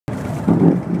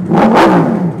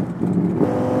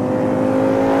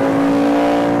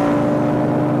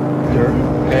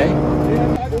Okay.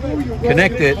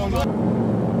 Connect it.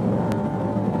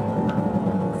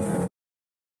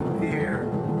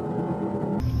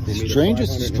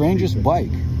 Strangest bike.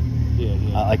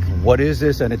 Like, what is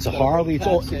this? And it's a Harley. It's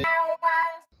all.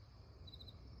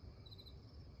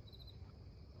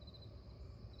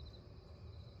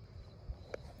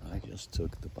 I just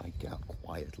took the bike out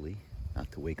quietly,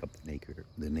 not to wake up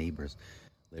the neighbors.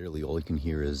 Literally, all you can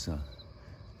hear is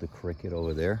the cricket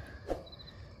over there.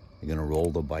 You're gonna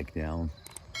roll the bike down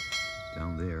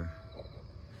there,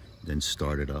 then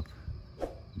start it up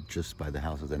just by the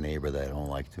house of the neighbor that I don't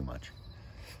like too much.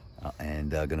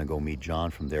 And gonna go meet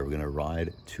John. From there, we're gonna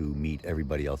ride to meet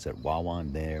everybody else at Wawa,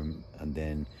 and then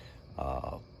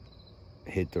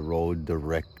hit the road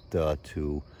direct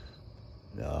to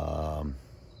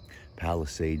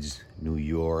Palisades, New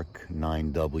York,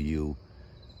 9W,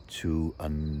 to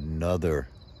another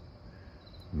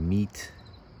meet,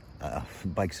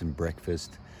 bikes and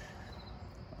breakfast.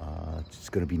 It's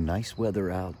gonna be nice weather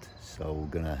out, so we're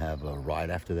gonna have a ride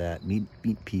after that, meet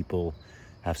people,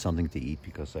 have something to eat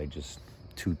because I just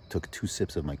took 2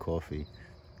 sips of my coffee.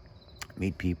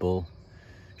 Meet people,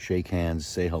 shake hands,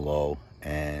 say hello,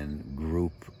 and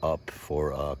group up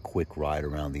for a quick ride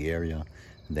around the area,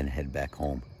 and then head back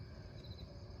home.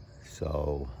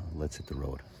 So let's hit the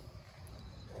road.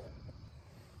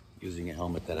 Using a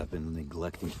helmet that I've been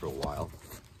neglecting for a while.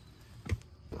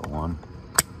 1,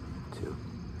 2.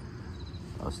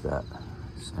 How's that?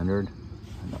 Centered?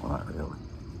 No, not really.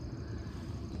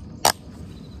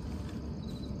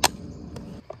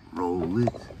 Roll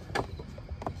it.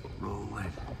 Roll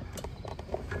it.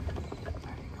 There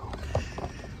you go.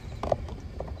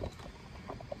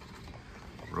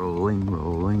 Rolling,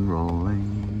 rolling, rolling.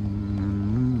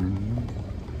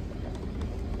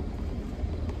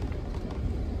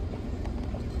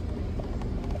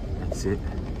 That's it.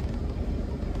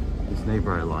 This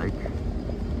neighbor I like.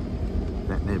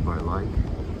 That neighbor I like.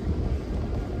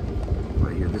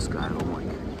 Right here, this guy I don't like.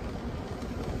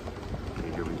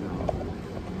 Okay, here we go.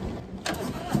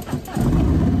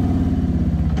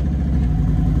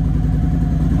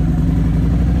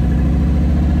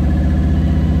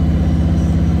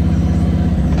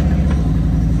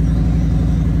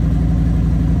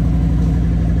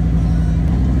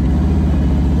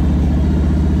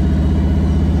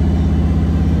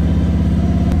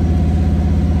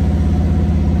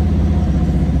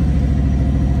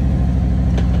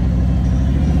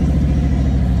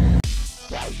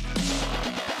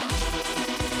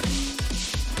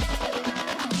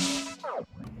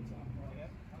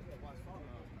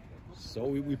 So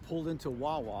we pulled into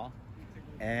Wawa,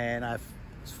 and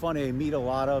it's funny, I meet a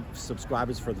lot of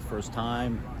subscribers for the first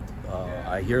time.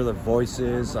 I hear their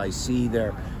voices, I see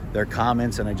their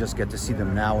comments, and I just get to see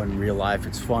them now in real life.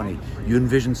 It's funny. You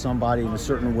envision somebody in a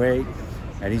certain way,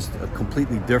 and he's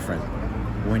completely different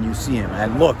when you see him.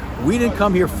 And look, we didn't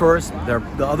come here first. The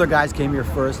other guys came here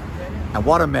first, and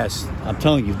what a mess. I'm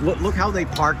telling you, look how they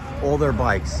parked all their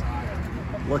bikes.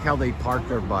 Look how they parked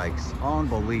their bikes.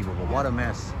 Unbelievable, what a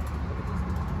mess.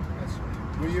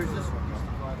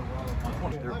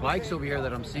 There are bikes over here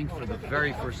that I'm seeing for the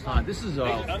very first time. This is you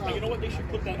know what? They should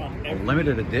put that on a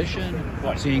limited edition.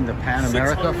 I'm seeing the Pan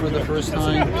America for the first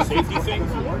time. Safety thing.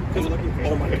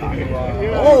 Oh my God.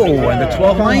 Oh, and the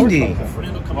 1290.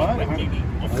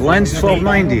 Glenn's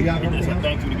 1290. I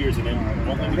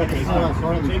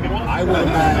would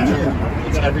imagine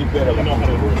it's every bit of it.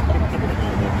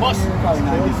 Plus,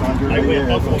 I went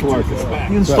up towards this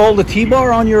back. You installed a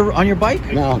T-bar on your bike?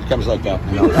 No, it comes like that.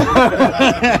 No.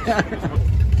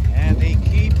 And they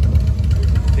keep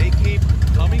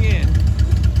coming in.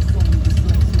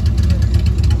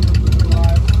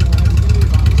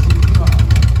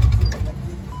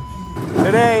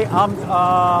 Today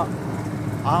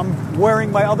I'm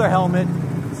wearing my other helmet,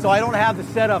 so I don't have the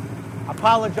setup. I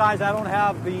apologize, I don't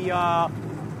have the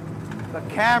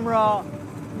camera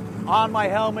on my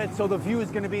helmet, so the view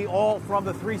is going to be all from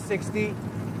the 360,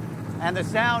 and the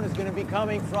sound is going to be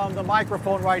coming from the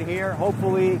microphone right here.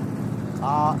 Hopefully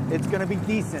it's going to be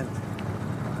decent.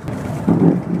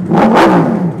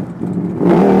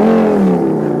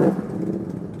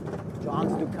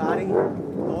 John's Ducati,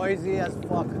 noisy as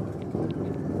fuck.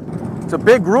 It's a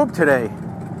big group today.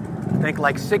 I think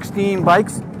like 16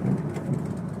 bikes.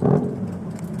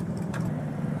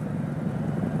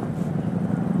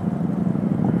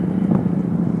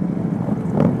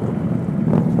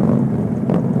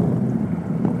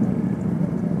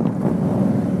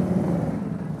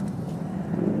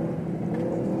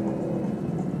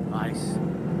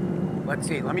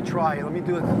 Let me try. Let me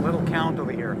do a little count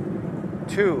over here.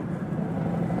 2,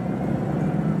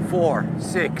 4,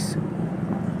 6,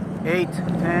 8,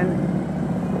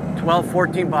 10, 12,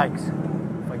 14 bikes.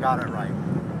 If I got it right.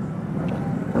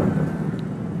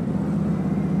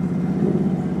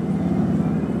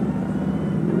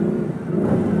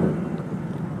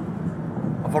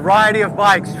 A variety of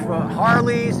bikes,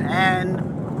 Harleys and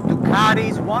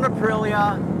Ducatis, one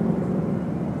Aprilia.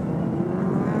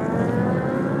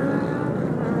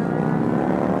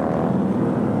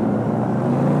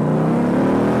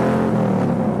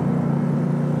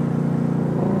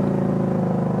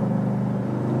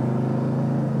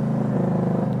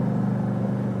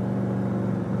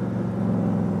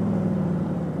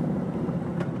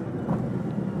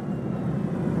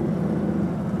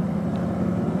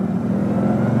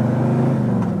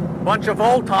 Bunch of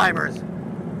old timers.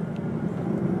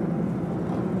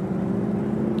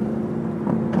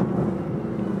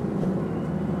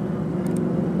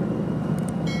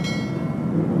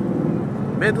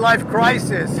 Midlife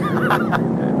crisis.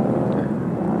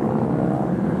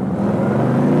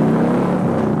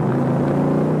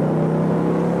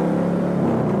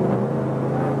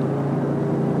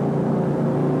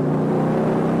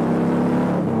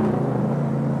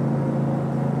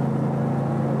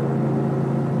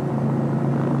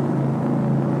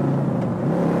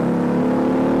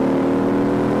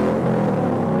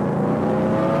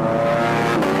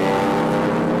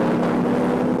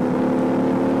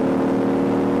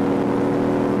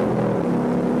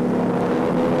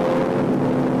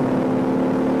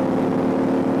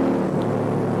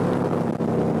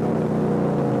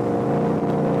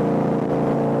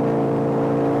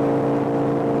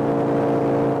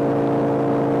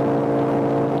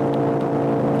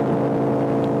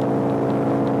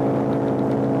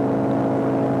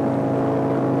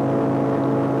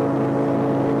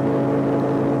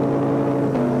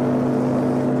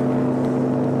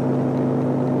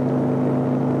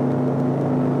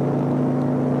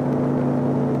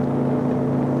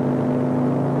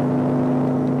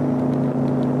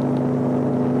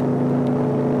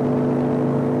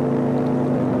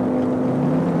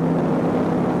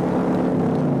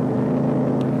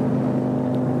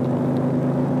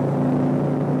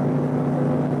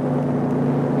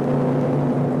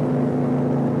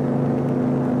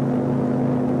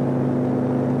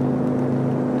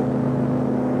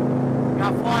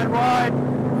 Flying ride,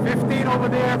 15 over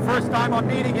there, first time I'm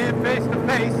meeting him face to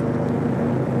face.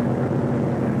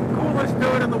 Coolest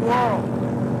dude in the world.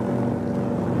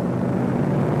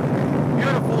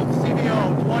 Beautiful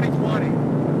CVO 2020.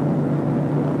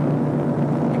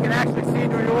 You can actually see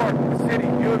New York, the city,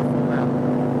 beautiful now.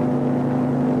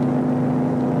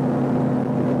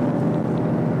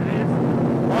 It is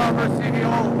Barber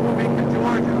CVO moving to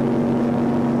Georgia.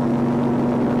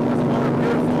 That's another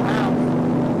beautiful house.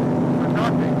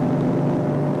 Nothing.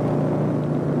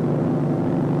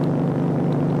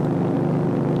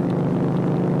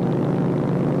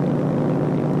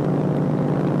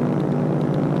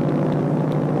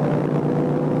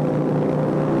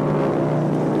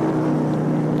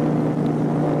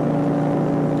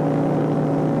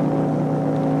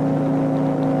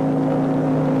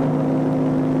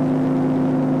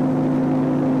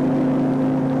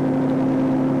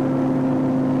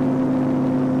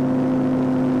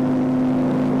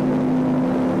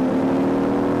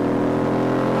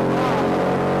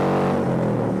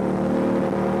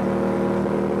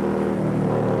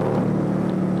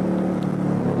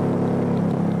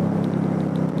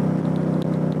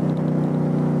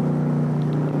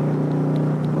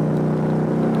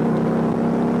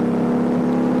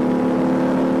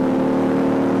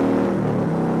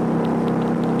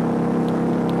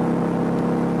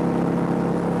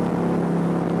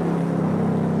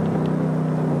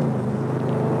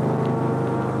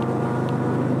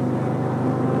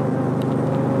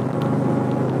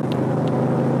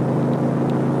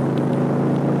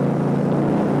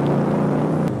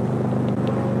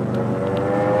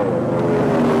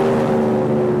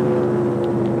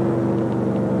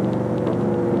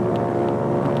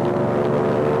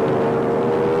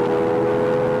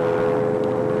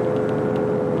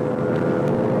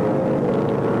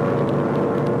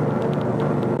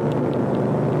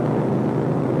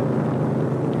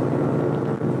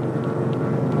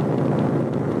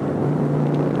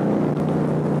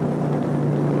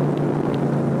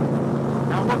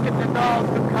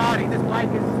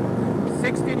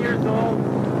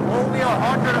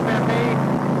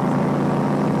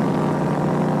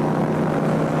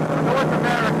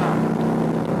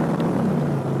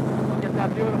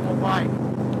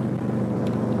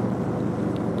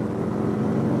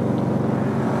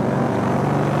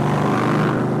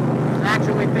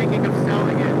 thinking of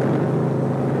selling it.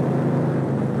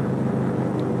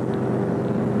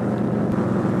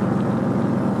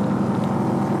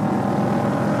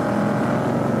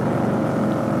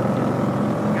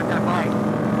 Got that bike.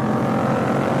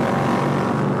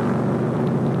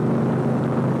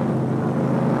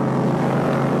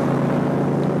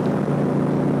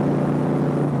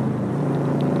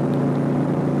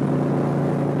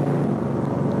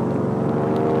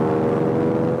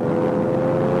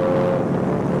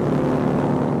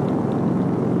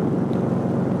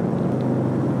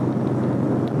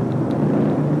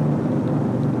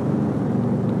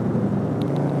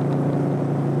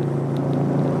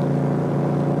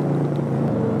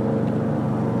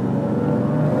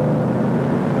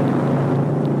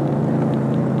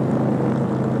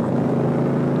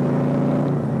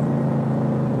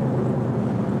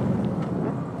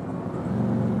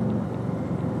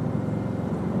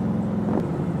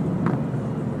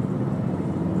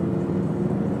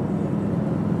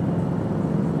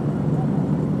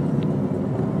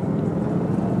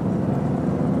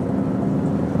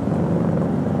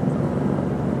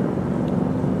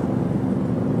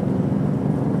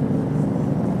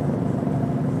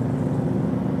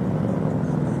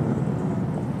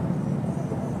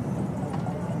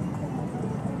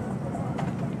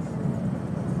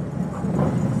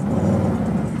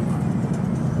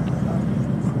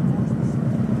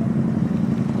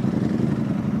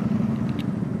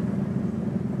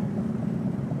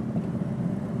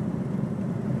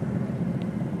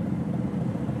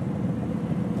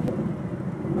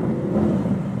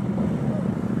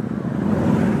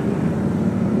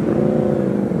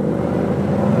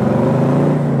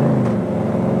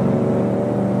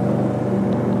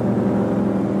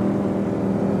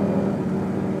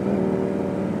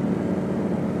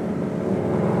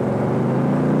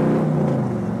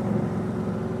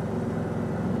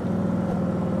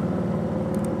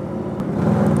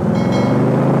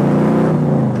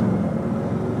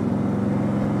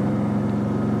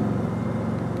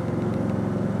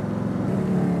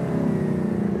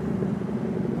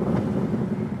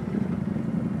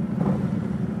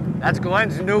 That's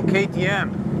Glenn's new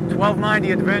KTM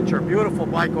 1290 Adventure. Beautiful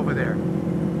bike over there.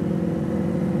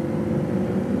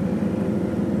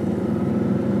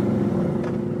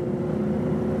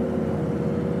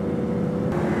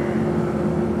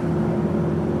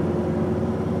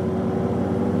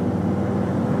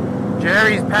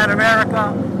 Jerry's Pan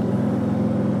America.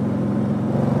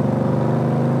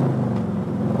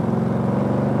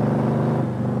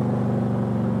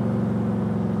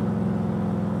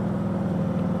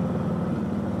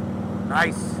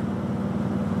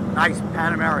 Nice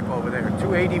Pan America over there. 2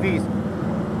 ADVs.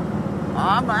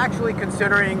 I'm actually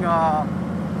considering to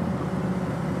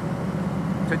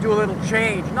do a little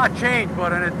change. Not change,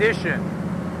 but an addition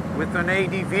with an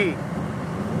ADV.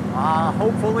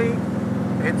 Hopefully,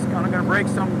 it's going to break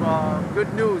some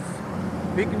good news,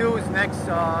 big news next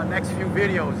few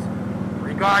videos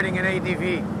regarding an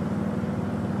ADV.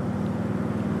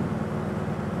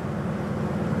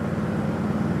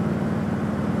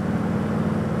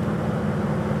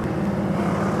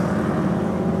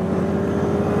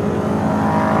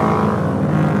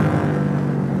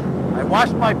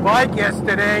 Washed my bike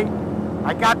yesterday.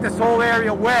 I got this whole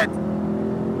area wet,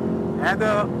 and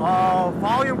the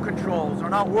volume controls are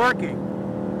not working.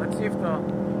 Let's see if the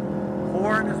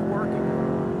horn is working.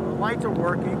 The lights are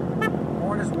working. The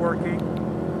horn is working.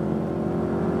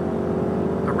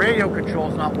 The radio control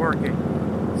is not working.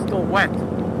 It's still wet.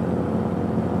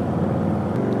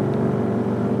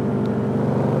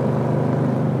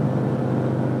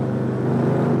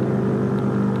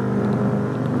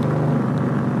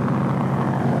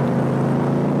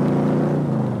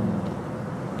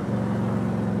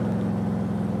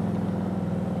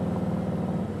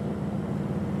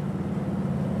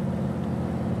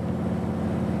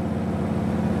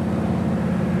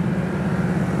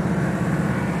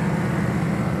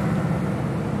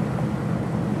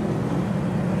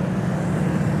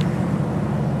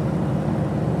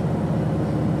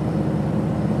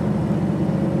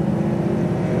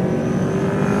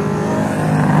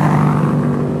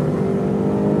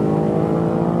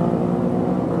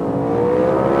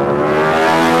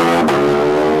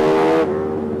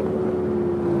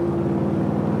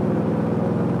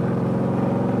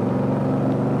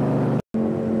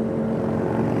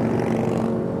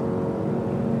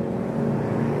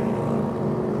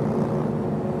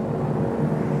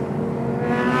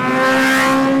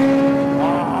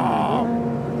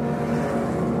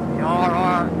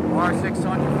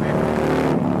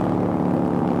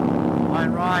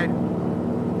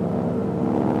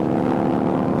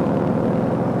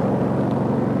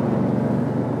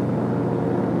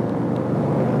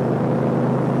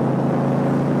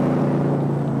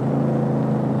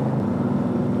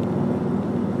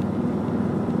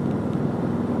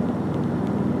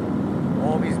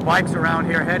 bikes around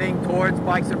here heading towards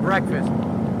Bikes and Breakfast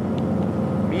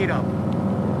meetup.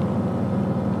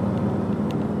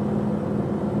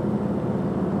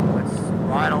 Let's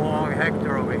ride along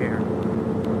Hector over here.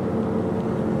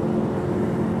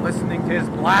 Listening to his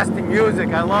blasting music.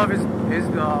 I love his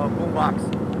boombox.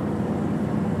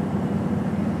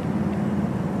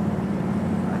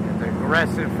 I get the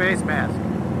aggressive face mask.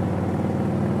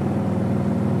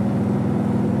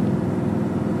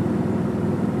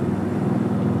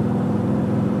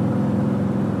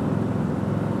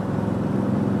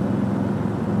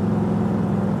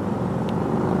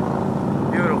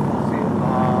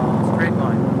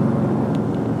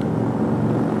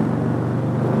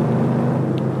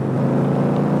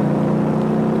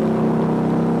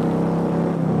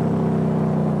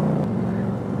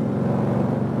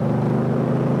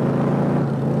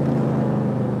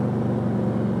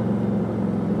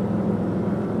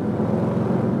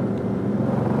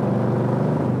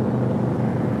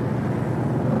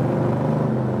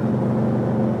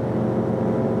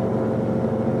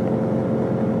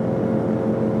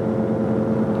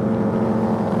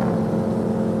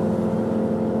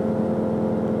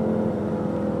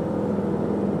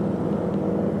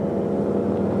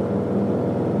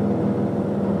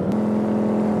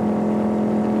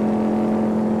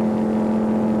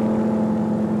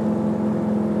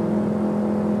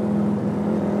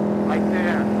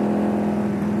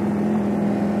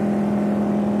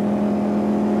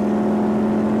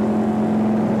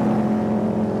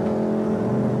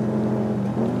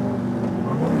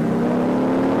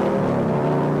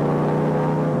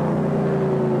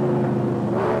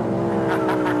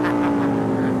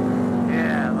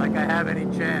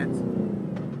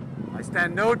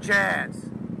 Stand no chance.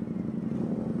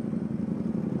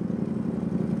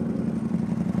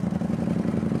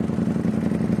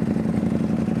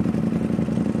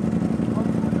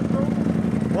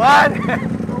 What?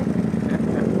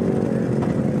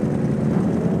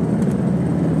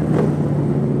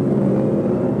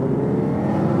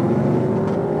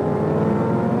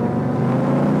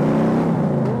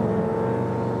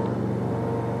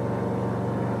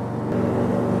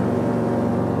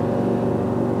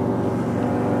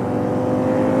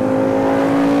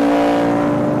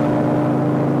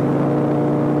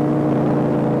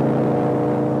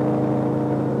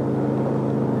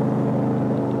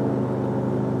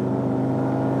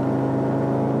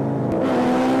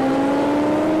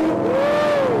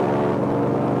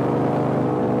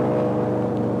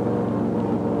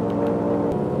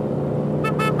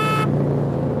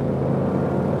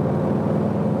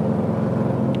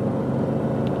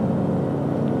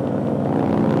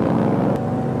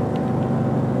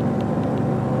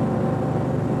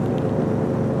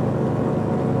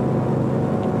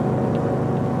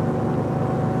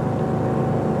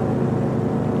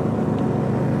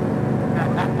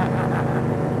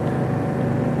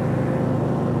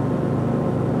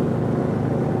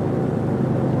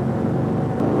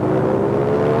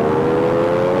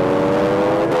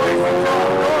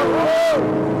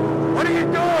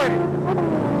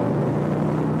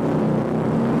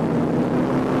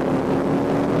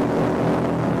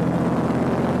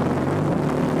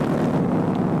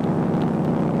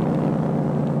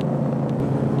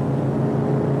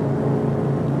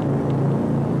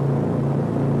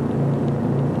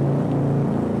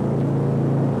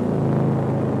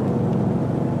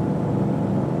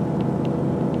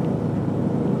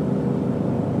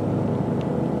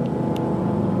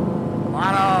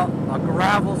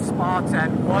 Spots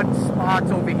and mud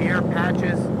spots over here,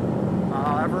 patches.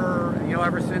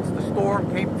 Ever since the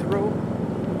storm came through,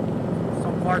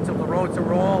 some parts of the roads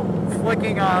are all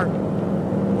flicking our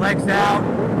legs out,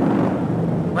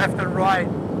 left and right.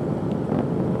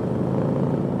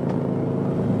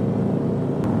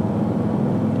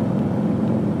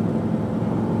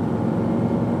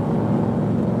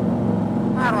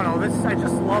 I don't know. I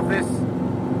just love this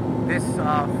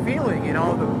feeling. You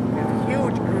know, this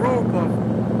huge group of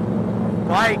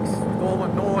bikes with all the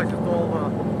noise, with all the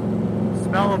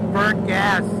smell of burnt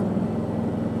gas.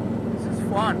 This is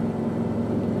fun.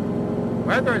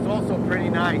 Weather is also pretty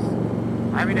nice.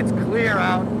 I mean, it's clear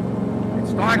out. It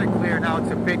started clear, now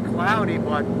it's a bit cloudy,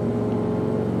 but...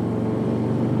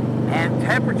 And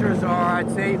temperatures are,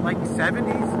 I'd say, like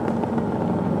 70s,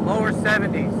 lower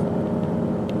 70s.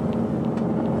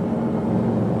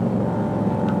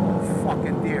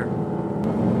 Fucking deer.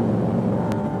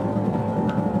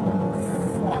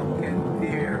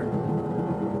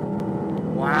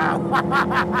 Wow.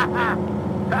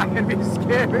 That can be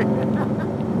scary.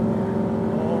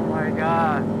 Oh my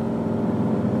God.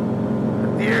 The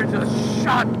deer just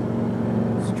shot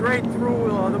straight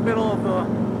through the middle of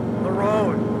the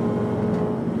road.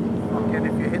 Fucking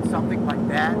if you hit something like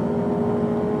that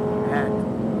at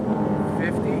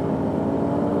 50.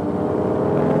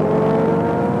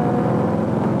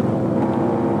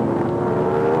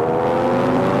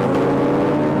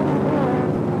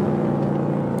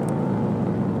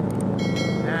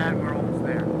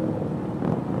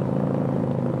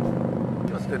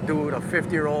 A dude, a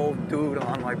 50-year-old dude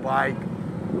on my bike.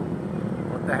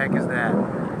 What the heck is that?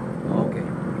 Okay,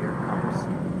 here it comes.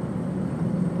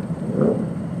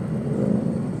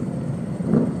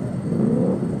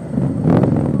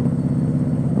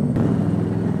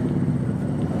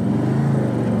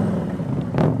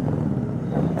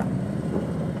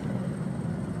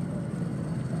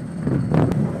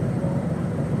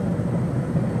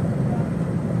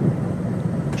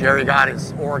 Jerry got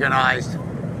it organized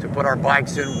to put our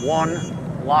bikes in one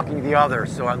blocking the other,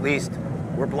 so at least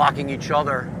we're blocking each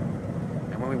other,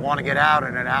 and when we want to get out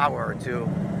in an hour or two,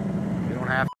 we don't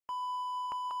have.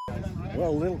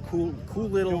 Well, a little cool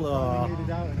little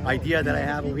idea that I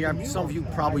have over here. Some of you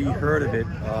probably heard of it,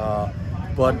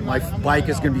 but my bike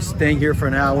is going to be staying here for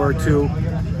an hour or two,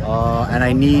 and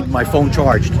I need my phone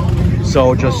charged.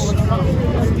 So just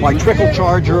my trickle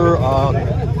charger.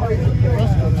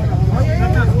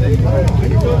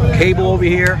 Cable over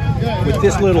here with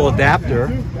this little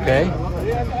adapter, okay?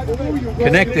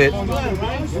 Connect it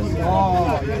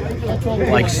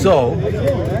like so,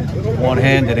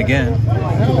 one-handed again,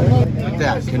 like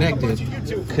that. Connect it.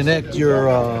 Connect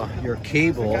your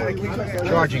cable,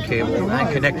 charging cable, and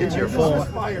connect it to your phone,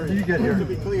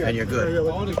 and you're good.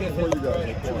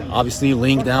 Obviously,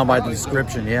 link down by the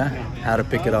description, yeah? How to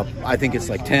pick it up. I think it's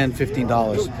like $10,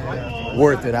 $15.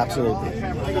 Worth it, absolutely.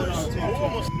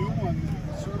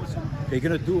 Okay,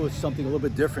 gonna do something a little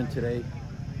bit different today.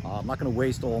 I'm not gonna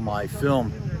waste all my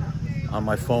film on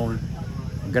my phone.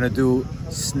 I'm gonna do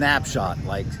snapshot,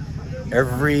 like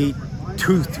every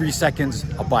 2-3 seconds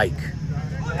a bike.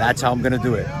 That's how I'm gonna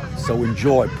do it. So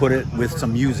enjoy, put it with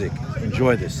some music.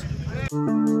 Enjoy this.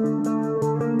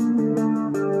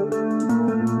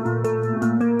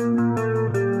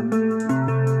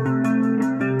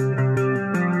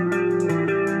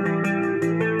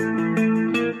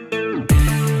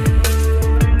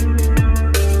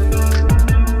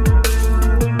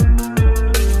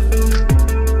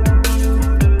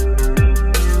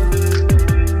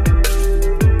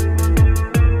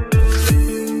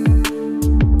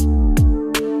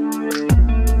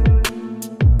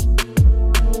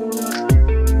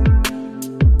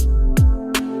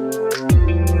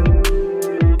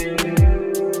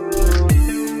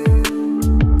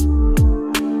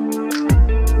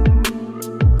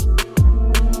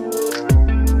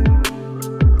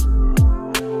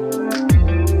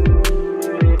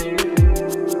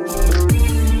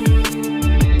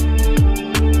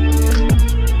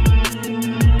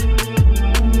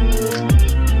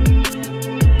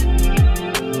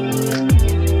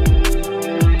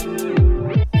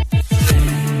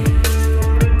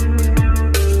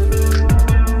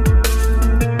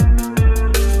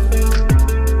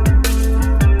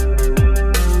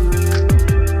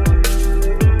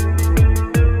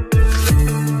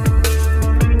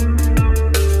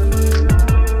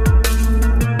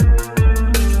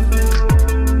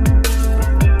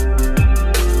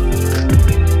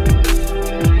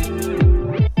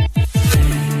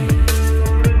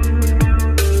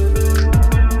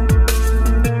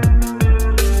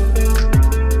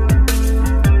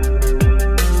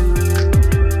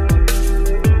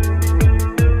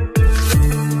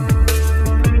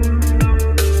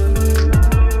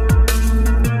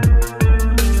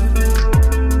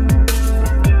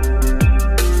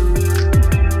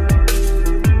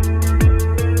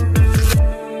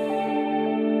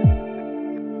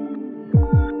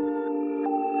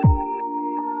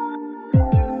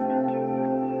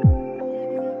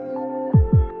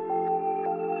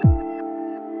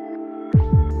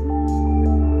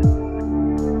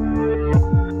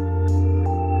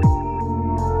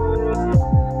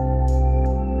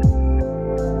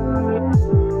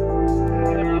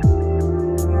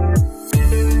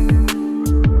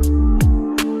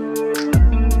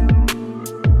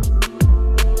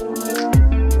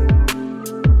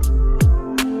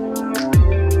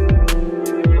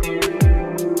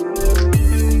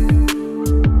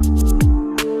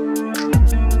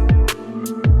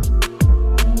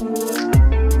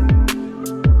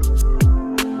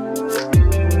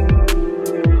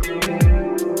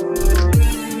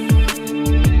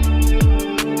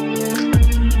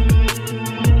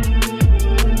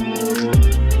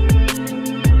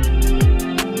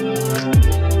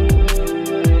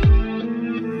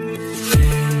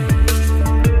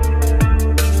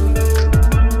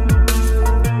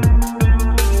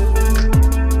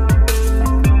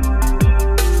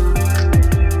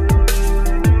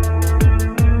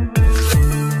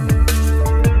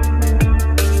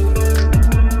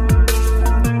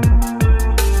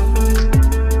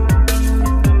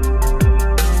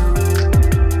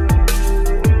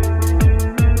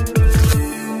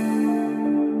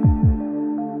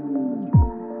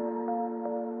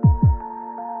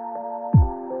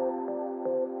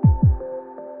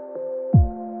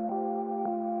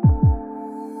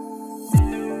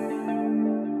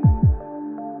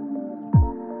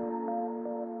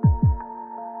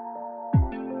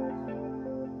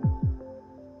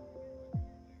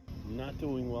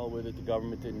 that the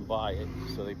government didn't buy it,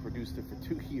 so they produced it for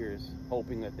 2 years,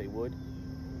 hoping that they would,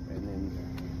 and then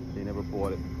they never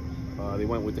bought it. They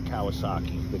went with the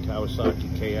Kawasaki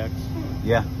KX.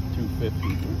 Yeah.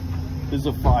 250. This is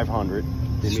a 500.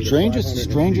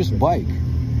 Strangest bike.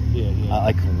 Yeah, yeah.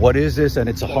 Like, what is this? And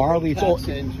it's a Harley. It's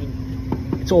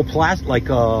all plastic, like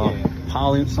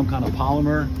some kind of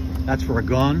polymer. That's for a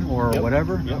gun or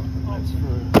whatever. Yep. That's for.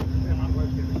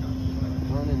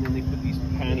 And then they put these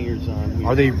panniers on here.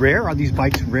 Are they rare? Are these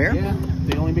bikes rare? Yeah.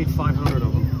 They only made 500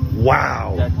 of them.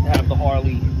 Wow. That have the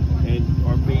Harley and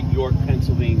are made York,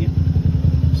 Pennsylvania.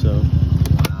 So.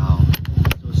 Wow.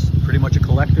 So it's pretty much a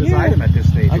collector's item at this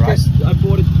stage, right? I guess I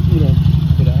bought it, put out.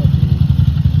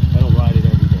 I don't ride it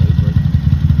every day, but.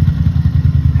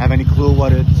 Have any clue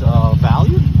what it's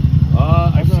valued?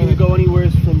 I've seen it go anywhere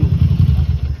from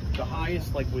the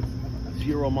highest, like with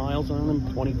 0 miles on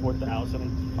them,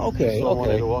 24,000. Okay,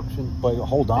 okay. At auction. But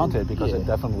hold on to it because it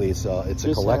definitely is. It's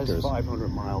a collector's. Has 500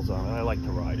 miles on it. I like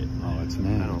to ride it. Oh, it's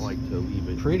nice. I don't like to leave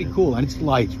it. Pretty cool, and it's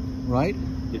light, right?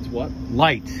 It's what?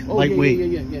 Light, lightweight.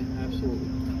 Yeah, absolutely.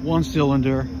 1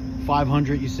 cylinder,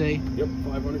 500, you say? Yep,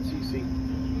 500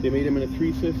 cc. They made them in a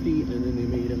 350, and then they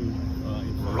made them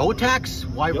in Rotax?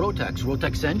 Why Rotax?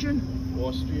 Rotax engine?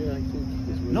 Austria, I think.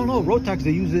 No, Rotax,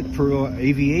 they use it for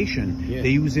aviation. Yeah. They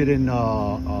use it in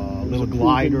little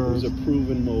gliders. It was a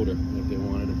proven motor that they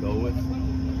wanted to go with.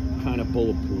 Kind of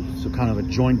bulletproof. So kind of a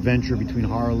joint venture between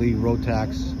Harley,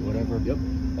 Rotax, whatever. Yep.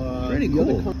 Pretty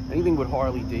cool. Anything with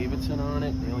Harley Davidson on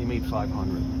it, they only made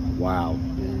 500. Wow.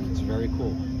 Yeah. It's very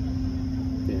cool.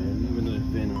 Yeah, and even the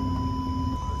Venom.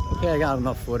 Okay, I got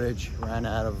enough footage. Ran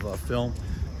out of film.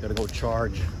 Gotta go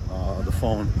charge the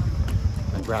phone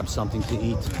and grab something to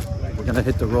eat. We're gonna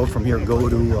hit the road from here, go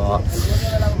to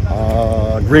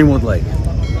Greenwood Lake.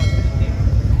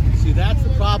 See, that's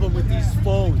the problem with these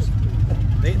phones.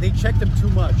 They check them too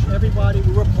much.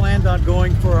 We were planned on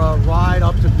going for a ride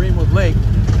up to Greenwood Lake,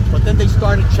 but then they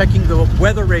started checking the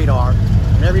weather radar,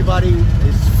 and everybody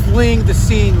is fleeing the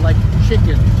scene like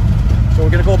chickens. So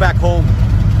we're gonna go back home.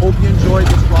 Hope you enjoyed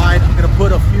this ride. I'm gonna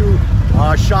put a few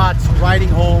shots riding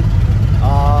home.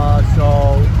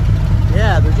 So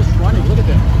yeah, they're just running. Look at